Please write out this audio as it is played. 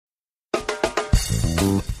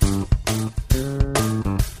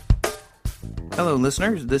Hello,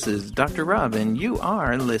 listeners. This is Dr. Rob, and you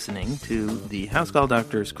are listening to the House Call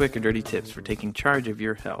Doctor's Quick and Dirty Tips for Taking Charge of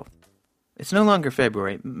Your Health. It's no longer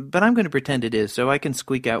February, but I'm going to pretend it is so I can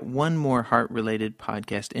squeak out one more heart-related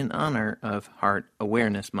podcast in honor of Heart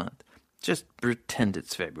Awareness Month. Just pretend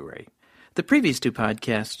it's February. The previous two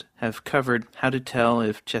podcasts have covered how to tell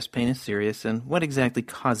if chest pain is serious and what exactly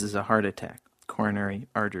causes a heart attack, coronary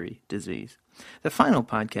artery disease. The final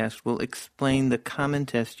podcast will explain the common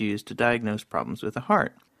tests used to diagnose problems with the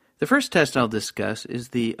heart. The first test I'll discuss is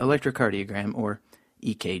the echocardiogram, or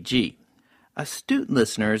EKG. Astute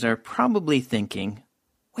listeners are probably thinking,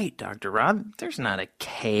 wait, Dr. Rob, there's not a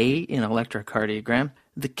K in electrocardiogram.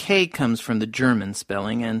 The K comes from the German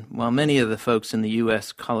spelling, and while many of the folks in the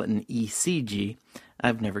U.S. call it an ECG,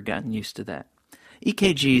 I've never gotten used to that.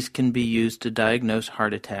 EKGs can be used to diagnose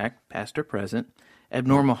heart attack, past or present,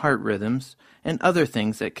 abnormal heart rhythms, and other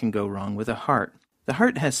things that can go wrong with a heart. The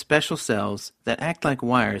heart has special cells that act like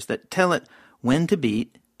wires that tell it when to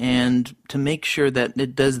beat and to make sure that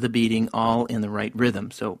it does the beating all in the right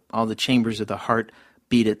rhythm, so all the chambers of the heart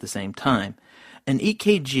beat at the same time. An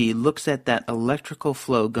EKG looks at that electrical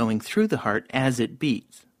flow going through the heart as it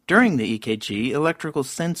beats. During the EKG, electrical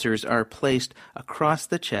sensors are placed across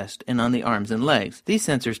the chest and on the arms and legs. These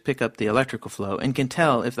sensors pick up the electrical flow and can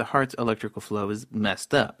tell if the heart's electrical flow is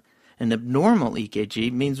messed up. An abnormal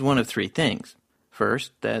EKG means one of three things.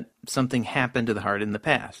 First, that something happened to the heart in the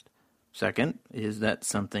past. Second is that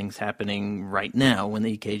something's happening right now when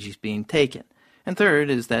the EKG is being taken. And third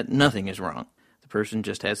is that nothing is wrong. The person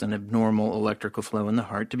just has an abnormal electrical flow in the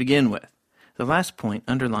heart to begin with. The last point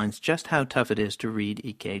underlines just how tough it is to read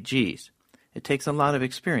EKGs. It takes a lot of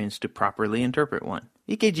experience to properly interpret one.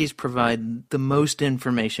 EKGs provide the most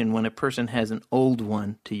information when a person has an old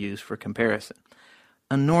one to use for comparison.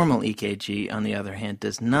 A normal EKG, on the other hand,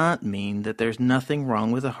 does not mean that there's nothing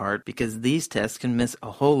wrong with the heart because these tests can miss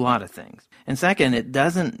a whole lot of things. And second, it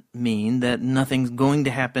doesn't mean that nothing's going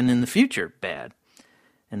to happen in the future bad.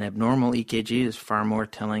 An abnormal EKG is far more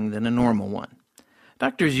telling than a normal one.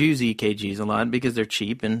 Doctors use EKGs a lot because they're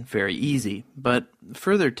cheap and very easy, but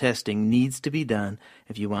further testing needs to be done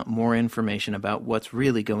if you want more information about what's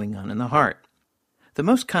really going on in the heart. The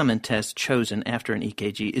most common test chosen after an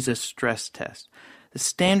EKG is a stress test. The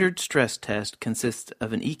standard stress test consists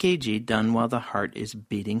of an EKG done while the heart is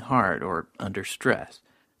beating hard or under stress.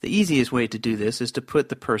 The easiest way to do this is to put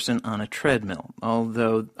the person on a treadmill,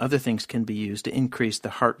 although other things can be used to increase the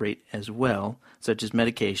heart rate as well, such as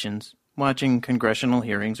medications, watching congressional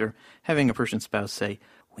hearings, or having a person's spouse say,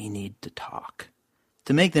 "We need to talk."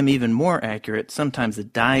 To make them even more accurate, sometimes a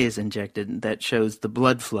dye is injected that shows the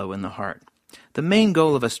blood flow in the heart. The main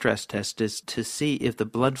goal of a stress test is to see if the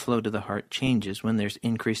blood flow to the heart changes when there's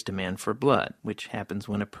increased demand for blood, which happens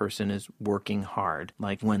when a person is working hard,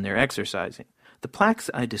 like when they're exercising. The plaques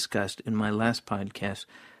I discussed in my last podcast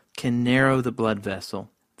can narrow the blood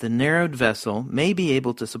vessel. The narrowed vessel may be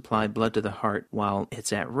able to supply blood to the heart while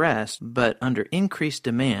it's at rest, but under increased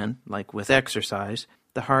demand, like with exercise,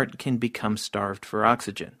 the heart can become starved for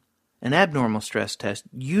oxygen. An abnormal stress test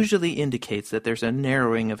usually indicates that there's a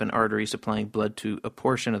narrowing of an artery supplying blood to a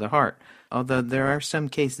portion of the heart, although there are some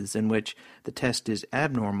cases in which the test is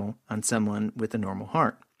abnormal on someone with a normal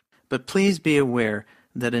heart. But please be aware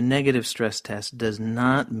that a negative stress test does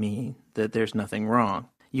not mean that there's nothing wrong.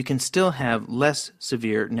 You can still have less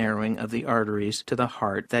severe narrowing of the arteries to the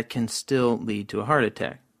heart that can still lead to a heart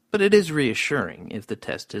attack, but it is reassuring if the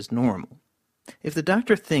test is normal. If the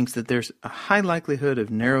doctor thinks that there's a high likelihood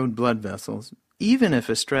of narrowed blood vessels, even if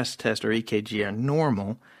a stress test or EKG are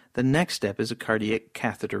normal, the next step is a cardiac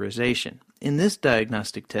catheterization. In this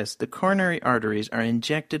diagnostic test, the coronary arteries are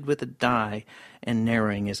injected with a dye and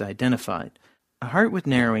narrowing is identified. A heart with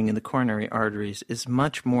narrowing in the coronary arteries is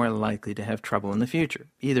much more likely to have trouble in the future,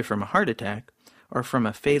 either from a heart attack or from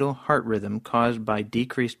a fatal heart rhythm caused by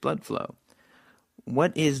decreased blood flow.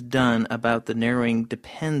 What is done about the narrowing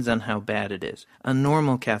depends on how bad it is. A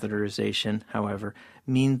normal catheterization, however,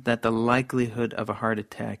 means that the likelihood of a heart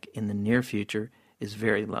attack in the near future is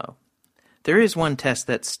very low. There is one test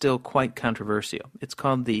that's still quite controversial. It's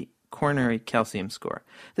called the coronary calcium score.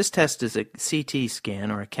 This test is a CT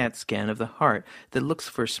scan or a CAT scan of the heart that looks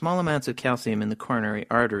for small amounts of calcium in the coronary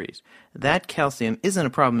arteries. That calcium isn't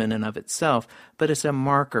a problem in and of itself, but it's a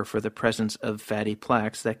marker for the presence of fatty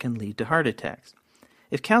plaques that can lead to heart attacks.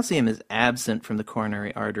 If calcium is absent from the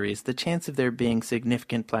coronary arteries, the chance of there being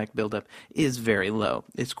significant plaque buildup is very low.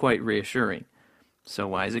 It's quite reassuring. So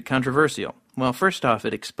why is it controversial? Well, first off,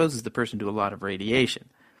 it exposes the person to a lot of radiation.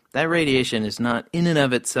 That radiation is not in and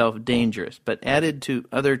of itself dangerous, but added to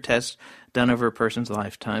other tests done over a person's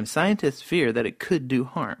lifetime, scientists fear that it could do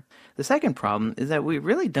harm. The second problem is that we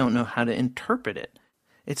really don't know how to interpret it.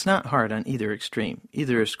 It's not hard on either extreme,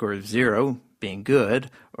 either a score of 0, being good,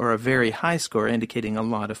 or a very high score indicating a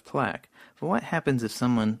lot of plaque. But what happens if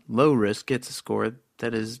someone low risk gets a score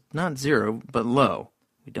that is not 0, but low?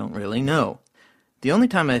 We don't really know. The only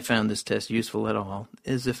time I found this test useful at all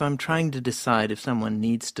is if I'm trying to decide if someone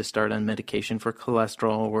needs to start on medication for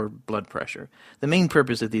cholesterol or blood pressure. The main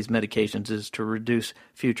purpose of these medications is to reduce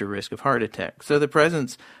future risk of heart attack, so the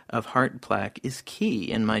presence of heart plaque is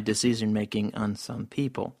key in my decision-making on some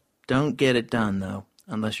people. Don't get it done, though,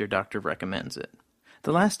 unless your doctor recommends it.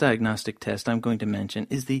 The last diagnostic test I'm going to mention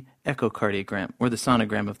is the echocardiogram, or the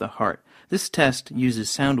sonogram of the heart. This test uses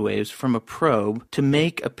sound waves from a probe to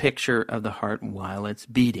make a picture of the heart while it's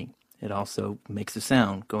beating. It also makes a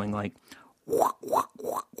sound going like whack, whack,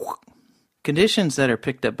 whack, whack. Conditions that are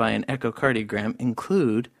picked up by an echocardiogram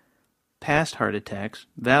include past heart attacks,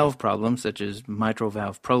 valve problems such as mitral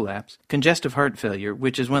valve prolapse, congestive heart failure,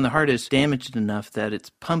 which is when the heart is damaged enough that its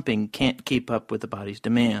pumping can't keep up with the body's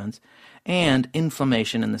demands, and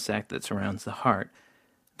inflammation in the sac that surrounds the heart.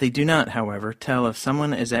 They do not, however, tell if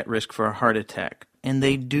someone is at risk for a heart attack, and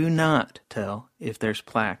they do not tell if there's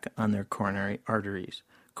plaque on their coronary arteries.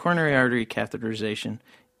 Coronary artery catheterization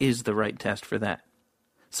is the right test for that.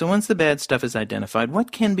 So once the bad stuff is identified,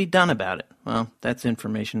 what can be done about it? Well, that's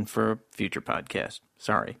information for a future podcast.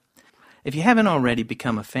 Sorry. If you haven't already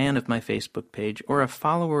become a fan of my Facebook page or a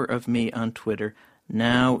follower of me on Twitter,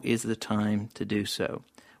 now is the time to do so.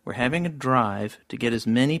 We're having a drive to get as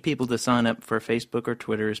many people to sign up for Facebook or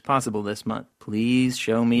Twitter as possible this month. Please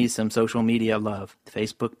show me some social media love. The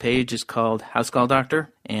Facebook page is called HouseCallDoctor,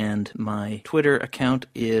 and my Twitter account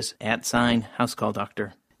is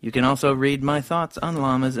 @HouseCallDoctor. You can also read my thoughts on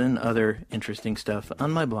llamas and other interesting stuff on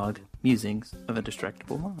my blog, Musings of a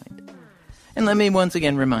Distractible Mind. And let me once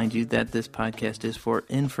again remind you that this podcast is for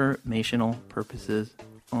informational purposes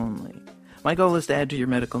only. My goal is to add to your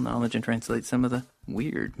medical knowledge and translate some of the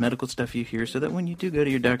weird medical stuff you hear so that when you do go to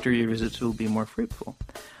your doctor, your visits will be more fruitful.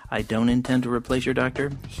 I don't intend to replace your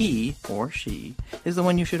doctor. He or she is the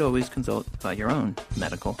one you should always consult about your own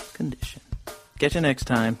medical condition. Catch you next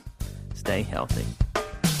time. Stay healthy.